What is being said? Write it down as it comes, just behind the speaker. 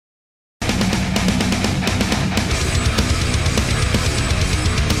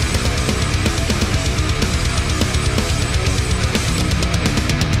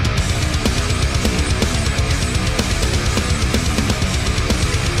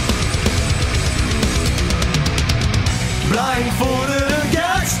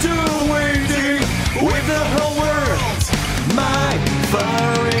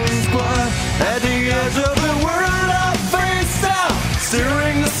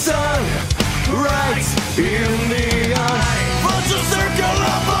sun right in the eye. Vultures circle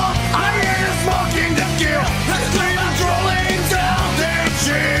above, hyenas smoking the kill. Let's clean and drooling down their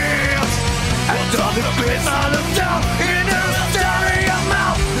shields. Atop the bits on the down in a hysteria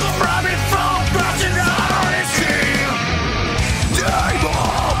mouth. The rabid fall brushing on its heel. They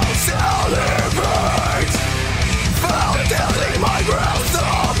mob salivate, found telling my grounds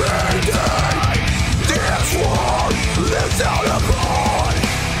of day. This one lives out upon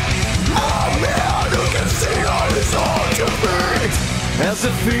a man who can see on his own to beat. As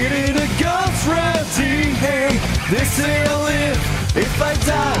defeated a gun's ready aim, they say I'll live if I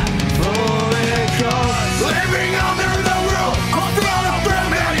die for their cause. Living under the rule of brother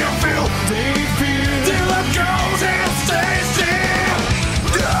from and you feel defeated till it goes and stays still.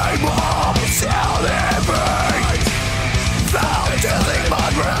 They mob salivate, found telling my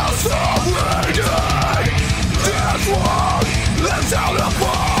grounds of day. This one lives out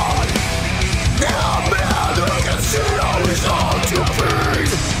upon a man who can see on his own to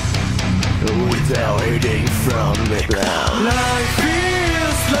feed. Without eating from the ground, life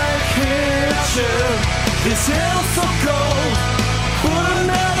feels like hatred. This hell so cold.